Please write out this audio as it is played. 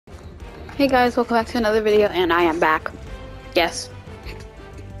Hey guys, welcome back to another video, and I am back. Yes.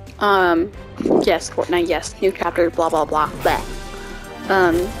 Yes, Fortnite, yes, new chapter, blah blah blah, blah.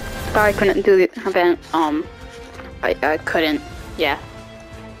 Sorry I couldn't do the event, I couldn't, yeah.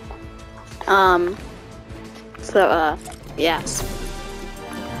 Yes.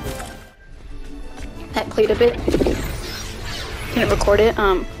 That played a bit. Didn't record it,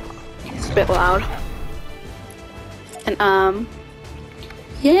 it's a bit loud. And,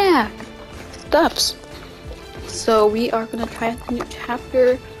 yeah, stuffs. So we are gonna try a new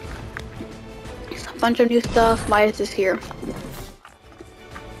chapter. There's a bunch of new stuff. Why is this here?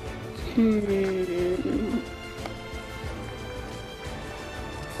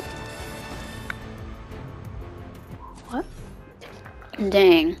 What?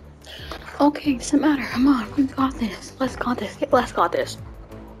 Dang. Okay, doesn't matter. Come on, we got this. Let's got this. Let's got this.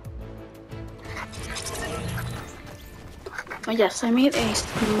 Oh, yes, I made a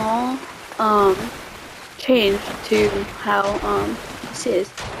small change to how this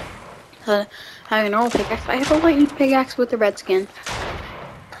is. Having a normal pickaxe. I have a lightning pickaxe with the red skin.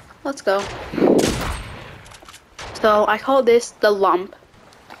 Let's go. So I call this the lump.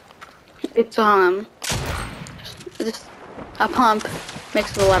 It's just a pump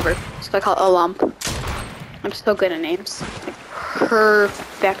mixed with a lever. So I call it a lump. I'm so good at names. Like,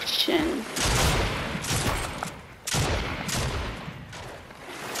 perfection.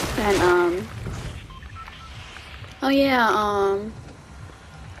 And oh yeah,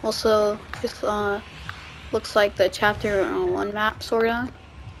 also this looks like the chapter 1 map sorta.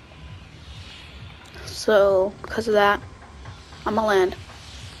 So because of that, I'm gonna land.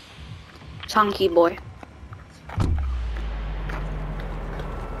 Chonky boy.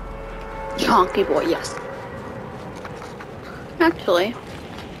 Chonky boy, yes. Actually,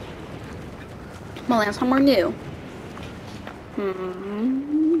 I'm gonna land somewhere new.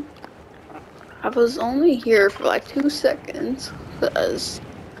 I was only here for like 2 seconds because I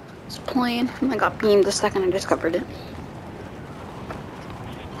was playing and I got beamed the second I discovered it.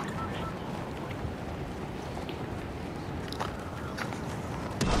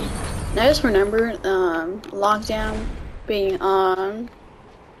 I just remember lockdown being on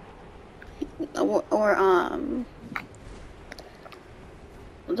or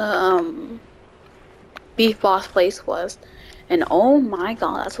the beef boss place was, and oh my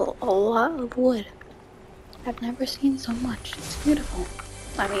god, that's a lot of wood. I've never seen so much. It's beautiful.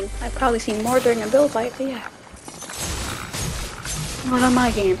 I mean, I've probably seen more during a build fight, but yeah. Not on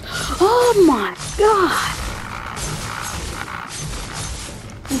my game. Oh my god!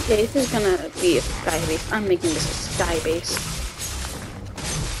 Okay, this is gonna be a sky base. I'm making this a sky base.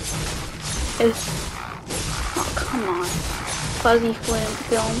 Oh, come on. Fuzzy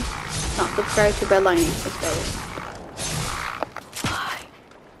film. Not subscribe to Red Lightning. Let's go.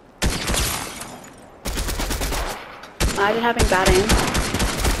 Imagine having bad aim.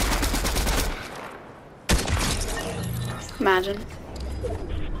 Imagine.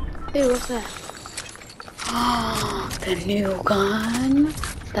 Hey, what's that? Oh, the new gun.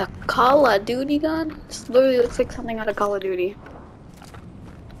 The Call of Duty gun? This literally looks like something out of Call of Duty.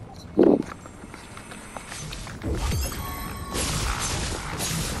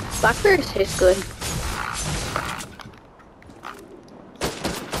 Blackberries taste good.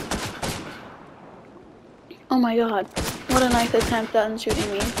 Oh my god. What a nice attempt at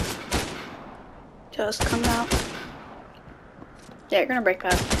shooting me. Just come out. Yeah, you're gonna break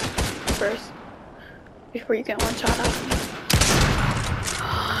that first. Before you get one shot at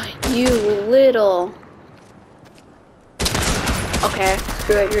me. You little. Okay,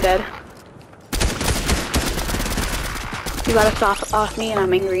 screw it, you're dead. You got a shot off me and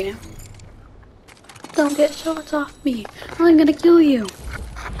I'm angry now. Don't get shots off me. I'm gonna kill you.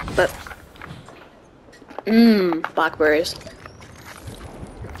 But blackberries.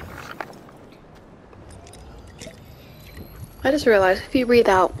 I just realized if you breathe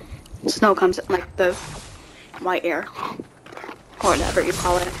out, snow comes in, like the white air, or whatever you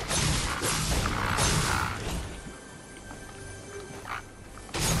call it.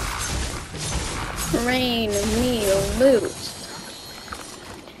 Rain me loose.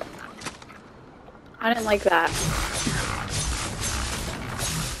 I didn't like that.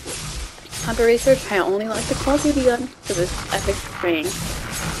 Under research, I only like the Call of Duty gun because it's epic training.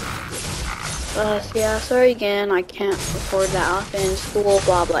 Yeah, sorry again, I can't record that often. School,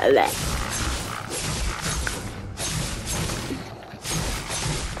 blah blah blah.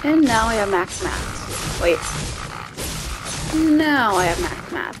 And now I have max mats. Wait. Now I have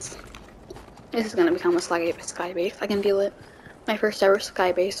max mats. This is gonna become a sky base. I can feel it. My first ever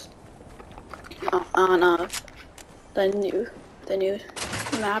sky base on the new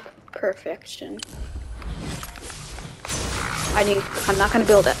Map perfection. I'm not gonna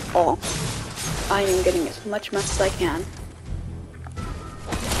build at all. I am getting as much mess as I can.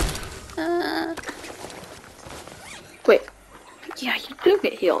 Wait. Yeah, you do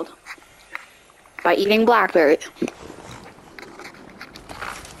get healed. By eating blackberries.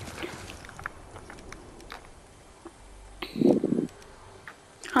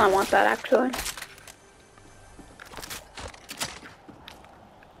 I don't want that actually.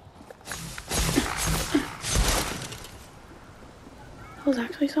 That was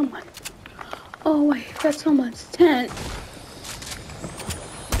actually someone. Oh wait, that's someone's tent.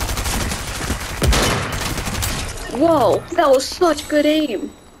 Whoa, that was such good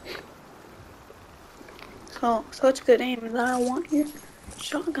aim. So, such good aim that I want your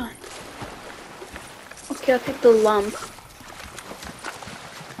shotgun. Okay, I'll take the lump.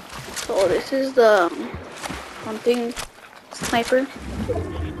 So this is the hunting sniper.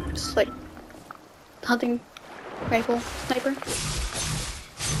 Just like hunting rifle sniper.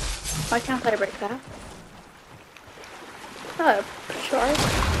 Why can't I break that? Sharp.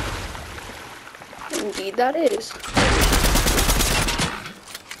 Indeed that is.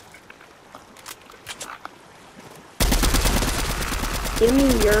 Give me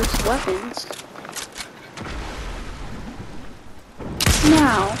your weapons.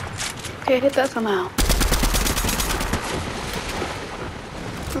 Now. Okay, hit that somehow.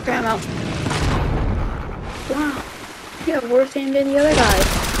 Okay, I'm out. Wow. You have worse aim than the other guy.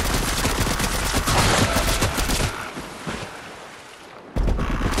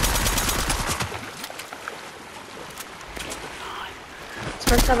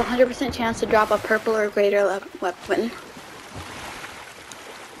 First, I have a 100% chance to drop a purple or greater weapon.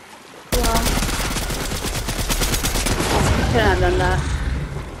 Well, couldn't have done that.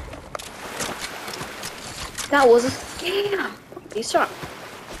 That was a scam. Please stop.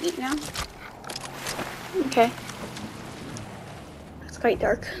 Eat now. Okay. It's quite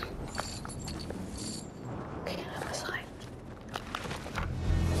dark. Okay, on the side.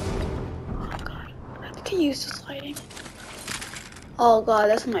 Oh god, I have to get used to sliding. Oh god,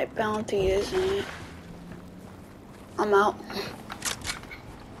 that's my bounty, isn't it? I'm out.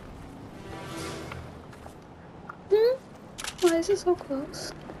 Why is it so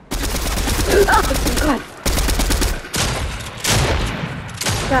close? Oh god!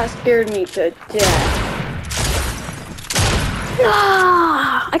 That scared me to death.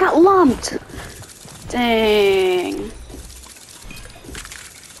 Ah! I got lumped! Dang.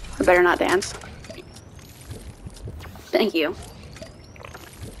 I better not dance. Thank you.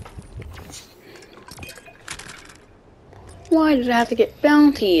 Why did I have to get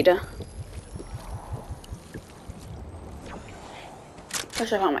bountied? I should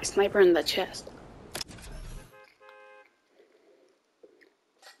have found my sniper in the chest.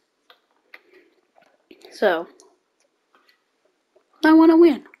 So, I want to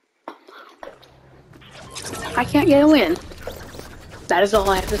win. I can't get a win. That is all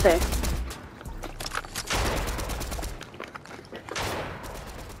I have to say.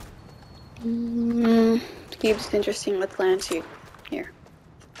 Keeps interesting with plans here.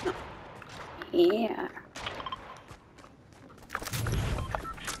 No. Yeah.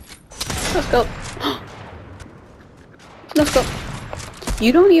 Let's go. Let's go.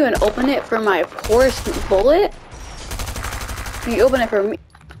 You don't even open it for my poorest bullet? You open it for me.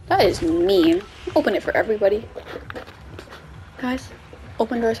 That is mean. Open it for everybody. Guys,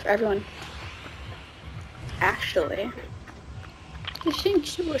 open doors for everyone. Actually.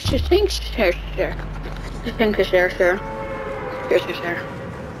 Share.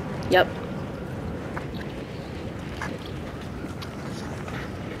 Yep.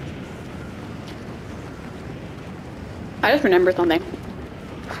 I just remembered something.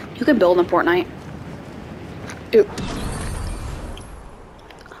 You can build in Fortnite. Ew.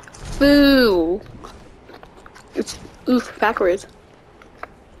 Boo. It's oof backwards.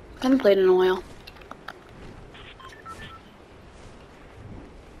 I haven't played in a while.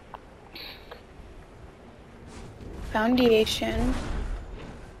 Foundation.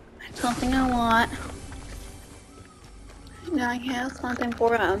 That's something I want. Now I have something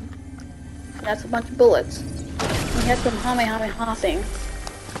for him. That's a bunch of bullets. We have some ha thing.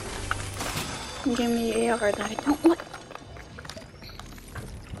 Give me the AR that I don't want.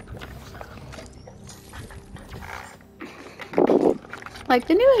 Like,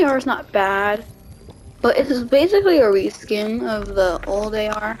 the new AR is not bad, but it is basically a reskin of the old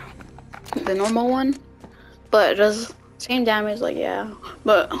AR, the normal one, but it does same damage, like, yeah,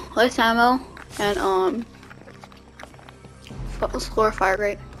 but less ammo, and, slower fire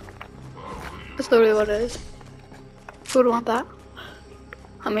rate. That's literally what it is. Who would want that?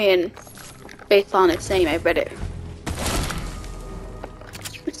 I mean, based on its name, I read it.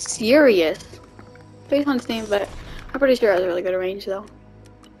 You're serious? Based on its name, but I'm pretty sure it has a really good range though.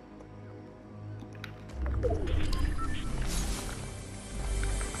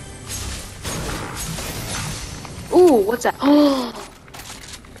 Ooh, what's that? Oh,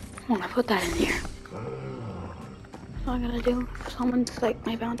 I want to put that in here. What am I gonna do? If someone's like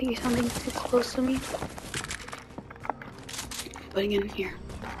my bounty, something too close to me. Putting it in here.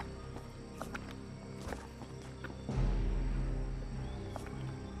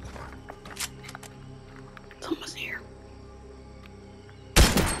 Someone's here.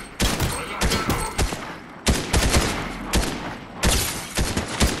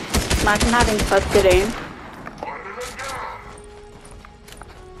 Imagine having such good aim.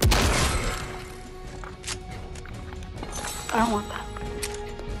 I don't want that.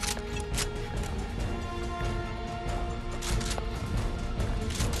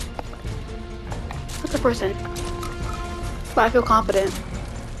 What's the person? But I feel confident.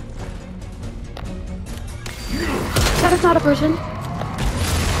 That is not a person.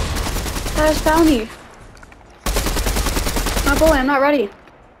 That is bounty. My boy, I'm not ready.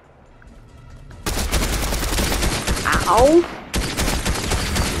 Ow.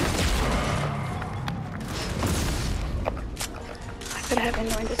 I could have been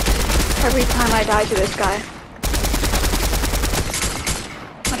doing this every time I die to this guy.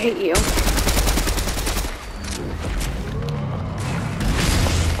 I hate you.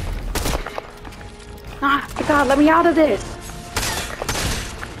 Ah, God, let me out of this.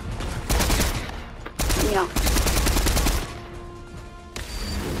 Let me out.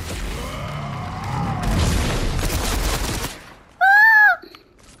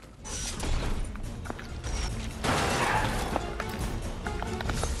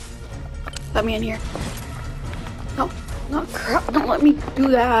 Let me in here. No, no, crap, don't let me do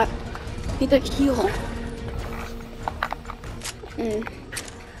that. I need to heal.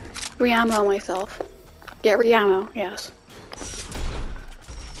 Re-ammo myself. Get re-ammo, yes.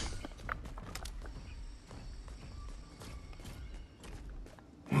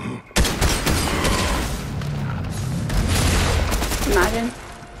 Imagine.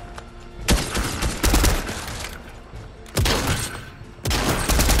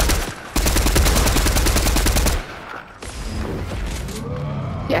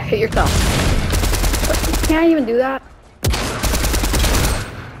 Yeah, hit yourself. But you can't even do that.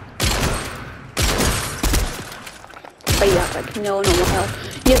 But yeah, like no normal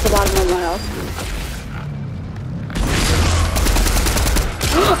health. He has a lot of normal health.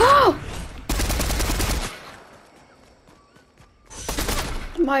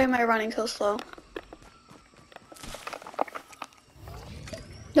 Why am I running so slow?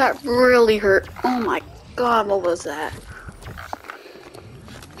 That really hurt. Oh my God, what was that?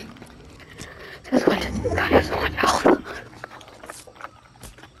 This guy has so much health.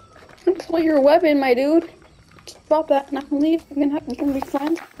 It's not your weapon, my dude. Just drop that and I can leave. We can be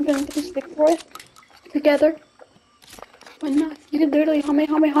friends. We can destroy it together. Why not? You can literally harm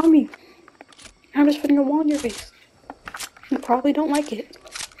me. I'm just putting a wall in your face. You probably don't like it.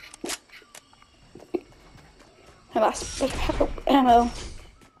 My last bit of ammo.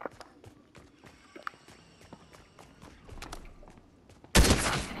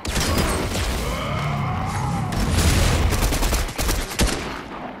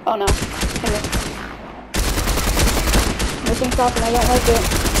 Oh no. Missing stuff and I don't like it.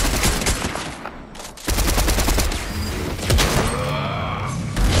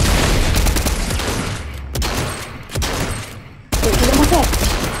 Wait, he's almost dead.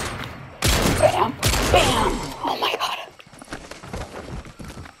 Bam! Bam! Oh my God.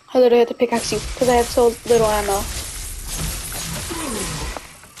 I literally had to pickaxe you because I have so little ammo.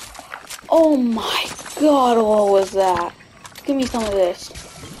 Oh my God, what was that? Give me some of this.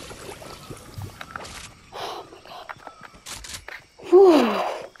 Oh my God. Whew.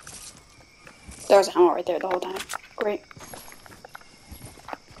 There was ammo right there the whole time. Great.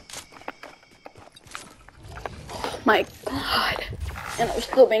 Oh my God. And I'm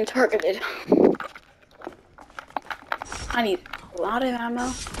still being targeted. I need a lot of ammo.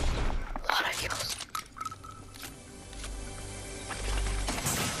 A lot of heals.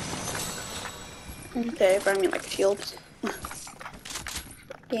 Okay, but I mean like shields.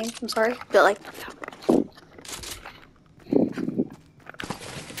 Game, I'm sorry. But like,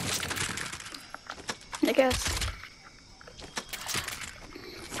 I guess.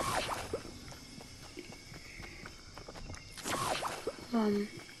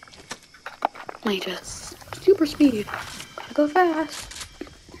 I just super speed. Gotta go fast.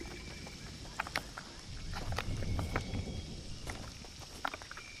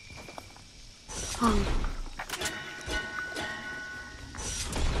 Um,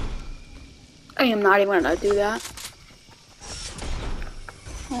 I am not even gonna do that.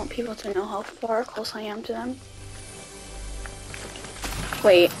 I want people to know how far close I am to them.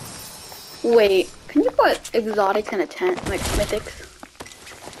 Wait. Wait. Can you put exotics in a tent, like mythics?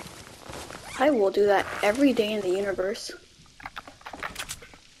 I will do that every day in the universe.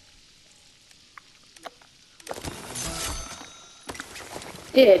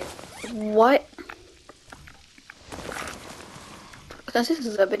 Did what? Since this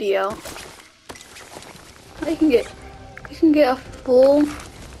is a video, you can get a full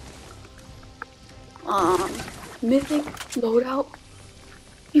mythic loadout.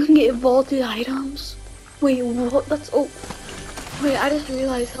 You can get vaulted items. Wait, what? That's oh. Wait, I just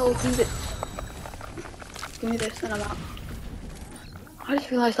realized how OP it. Give me this and I'm out. I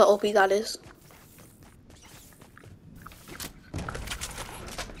just realized how OP that is.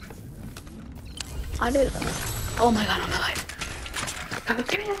 I did. Oh my god, I'm alive.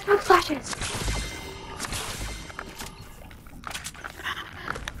 Give me those flashes.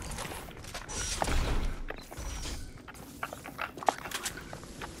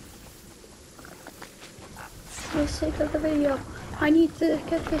 For the sake of the video, I need to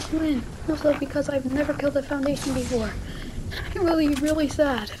get this win. Also because I've never killed a foundation before. I'm really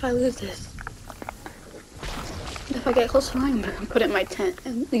sad if I lose this. If I get close to mine, I'm gonna put it in my tent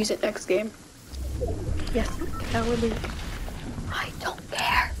and use it next game. Yes, that would be. I don't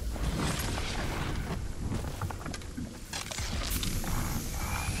care.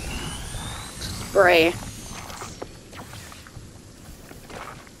 Spray.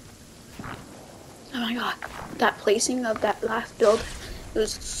 Oh my god, that placing of that last build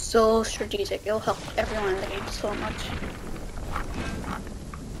was so strategic. It'll help everyone in the game so much.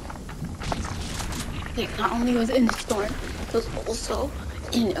 Like, not only was it in the storm, it was also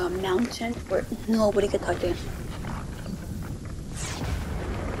in a mountain where nobody could touch it.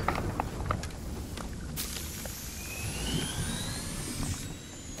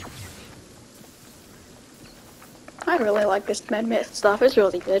 I really like this med myth stuff. It's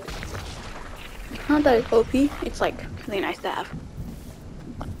really good. Not that it's OP, it's like really nice to have.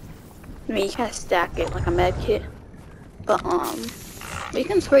 I mean, you can't stack it like a med kit, but you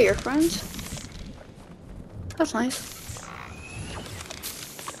can spray your friends. That's nice.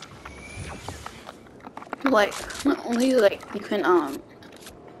 Like, not only like you can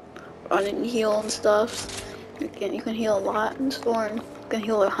run and heal and stuff. You can heal a lot in Storm. You can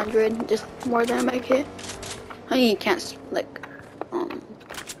heal 100, just more than a med kit. I mean, you can't like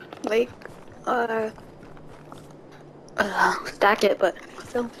stack it, but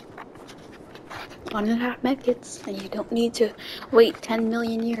still. 1.5 medkits, and you don't need to wait 10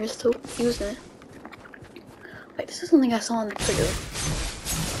 million years to use it. Wait, this is something I saw on the trigger.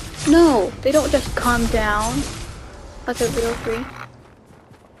 No, they don't just calm down. Like a real tree.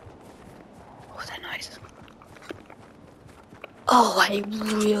 Oh, is that nice? Oh, I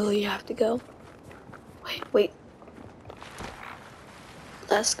really have to go. Wait.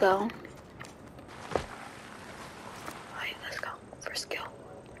 Let's go. Wait, let's go. First kill.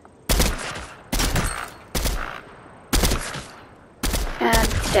 And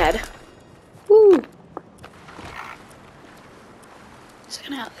dead. Woo! It's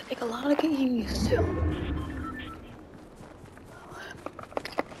gonna have to take a lot of getting used to.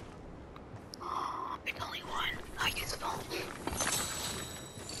 Oh, pick only one. How useful.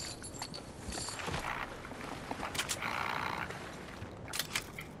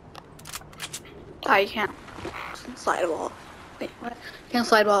 I can't slide wall. Wait, what? Can't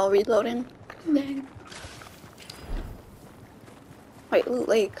slide while reloading. Dang. Wait, Loot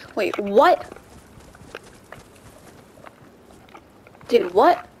Lake. Wait, what? Did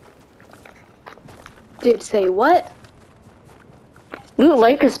what? Did say what? Loot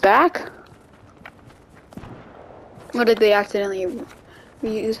Lake is back? Or did they accidentally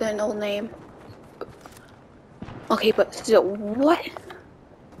reuse an old name? Okay, but still, what?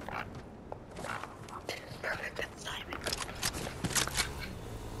 This is perfect timing.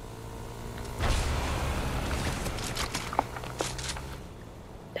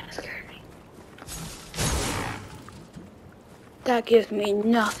 That scared me. That gives me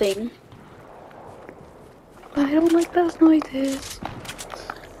nothing. I don't like those noises.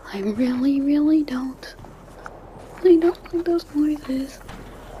 I really don't. I don't like those noises.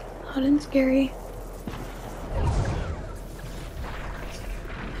 Hot and scary.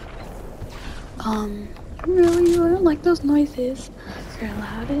 Really don't like those noises. They're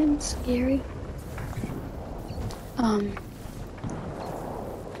loud and scary. Like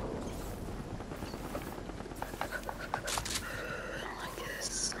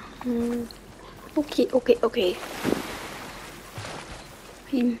this. Okay, okay, okay.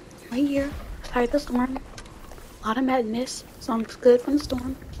 I'm right here, outside the storm. A lot of madness, so I'm good from the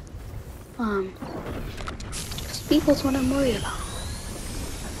storm. Just people's what I'm worried about.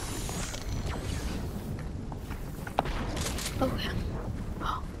 Okay.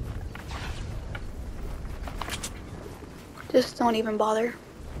 Oh. Just don't even bother.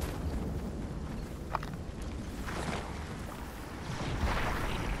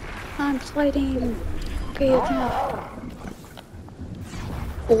 I'm sliding. Okay, it's enough.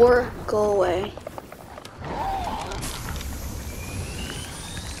 Or go away.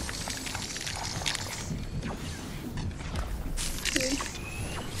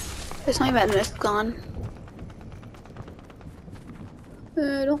 There's my madness gone.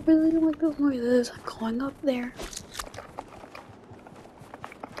 I don't really like those noises. I'm going up there.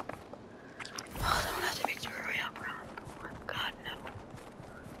 Oh, someone has a Victoria Royale. Oh God, no.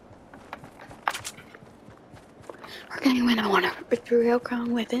 We're gonna win. I want a Victoria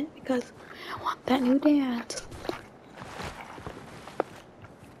crown with it because I want that new dance.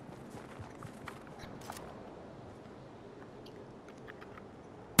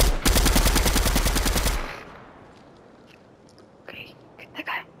 Okay, get that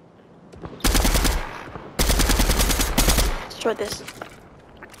guy. Destroy this.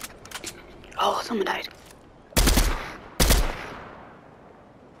 Oh, someone died.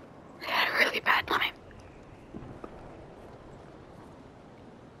 They had a really bad time.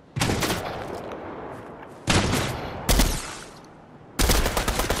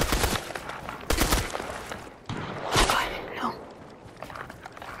 Oh God, no.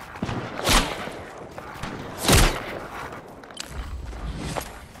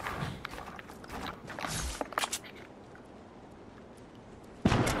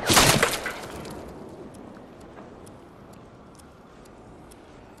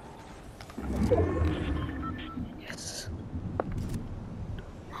 Yes.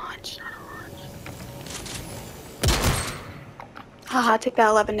 Launch, not a launch. Haha, take that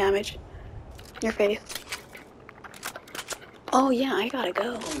 11 damage. Your face. Oh yeah, I gotta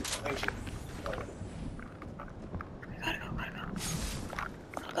go. Gotta go, gotta go.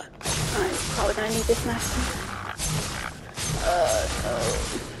 Oh God. I'm probably gonna need this mask. No.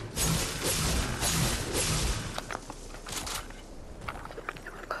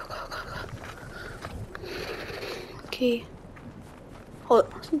 Go, go, go, go. Okay. Oh,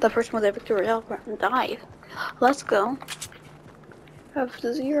 the person with the Victoria died. Let's go. Have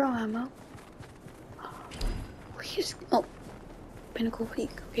 0 ammo. Please. Oh, Pinnacle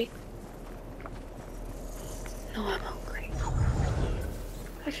Peak. Okay. No ammo. Great.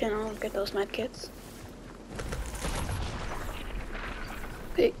 Actually, no, I'll get those med kits.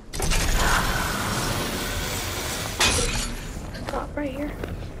 Okay. Stop right here.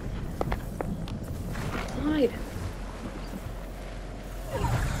 Slide.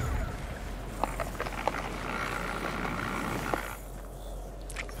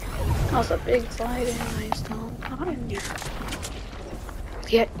 That was a big slide and I still not in here.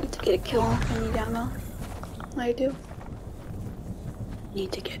 Yeah, need to get a kill. I need ammo. I do.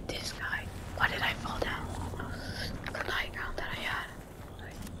 Need to get this guy. Why did I fall down? The high ground that I had.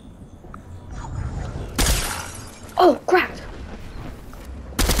 Oh, cracked!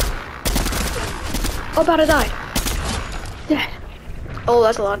 Oh, about to die. Dead. Oh,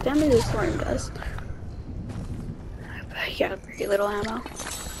 that's a lot of damage this storm does. But he got very little ammo.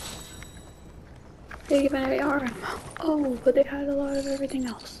 They gave an AR ammo. Oh, but they had a lot of everything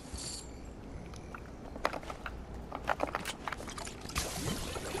else.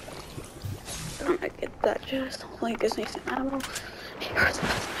 I'm gonna get that chest. Hopefully it gives me some ammo. It hurts the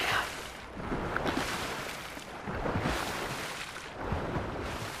best I have.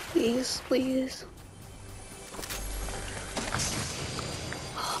 Please, please.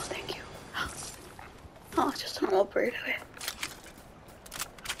 Oh, thank you. Oh, it's just a normal bird. Okay.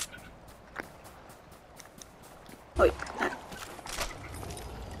 Wait, that.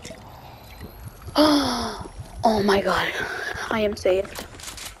 Oh my God. I am saved.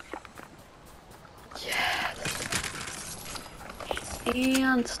 Yes.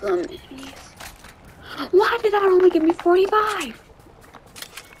 And some minis. Why did that only give me 45?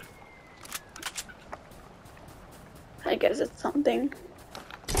 I guess it's something.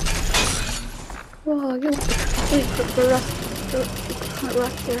 Whoa, you the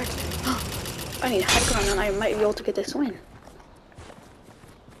rough direction. I need a high ground and I might be able to get this win.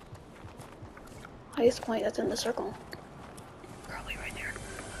 Highest point that's in the circle. Probably right there.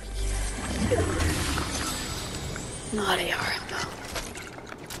 Not AR, no.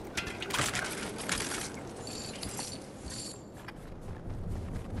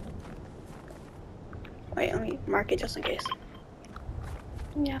 Wait, let me mark it just in case.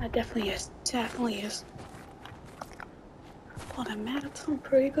 Yeah, it definitely is. Definitely is. Oh, that map sounds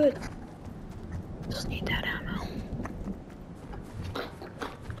pretty good. Just need that ammo.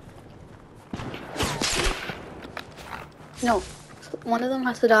 No, one of them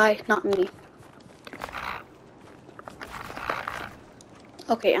has to die, not me.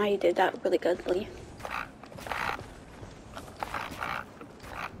 Okay, I did that really goodly.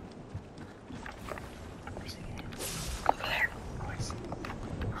 Over there.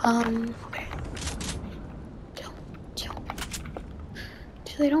 Okay. Chill, chill.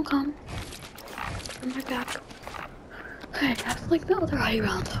 Till they don't come. Turn my back. Okay, that's like the other high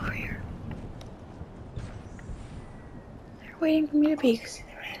rounds over here. They're waiting for me to peek.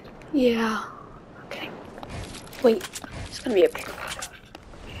 Yeah. Okay. Wait, it's gonna be a big one.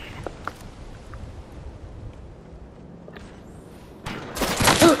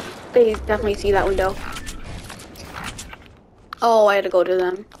 They definitely see that window. Oh, I had to go to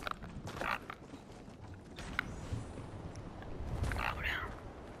them.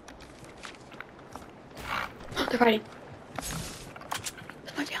 They're fighting.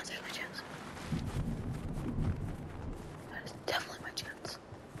 That's my chance, that's my chance. That is definitely my chance.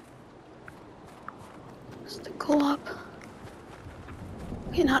 Just to go up.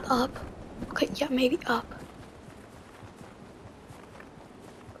 Okay, not up. Okay, yeah, maybe up.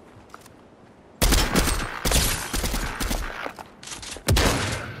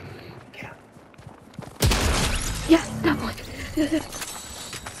 Yeah, definitely.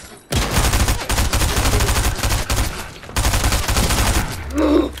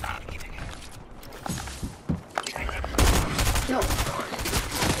 No.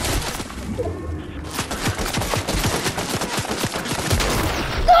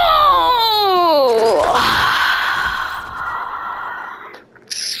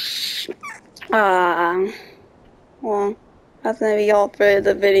 Well, that's gonna be all for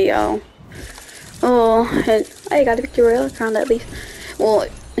the video. Oh, and I got a tutorial around at least. Well,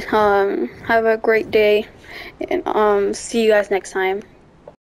 have a great day, and see you guys next time.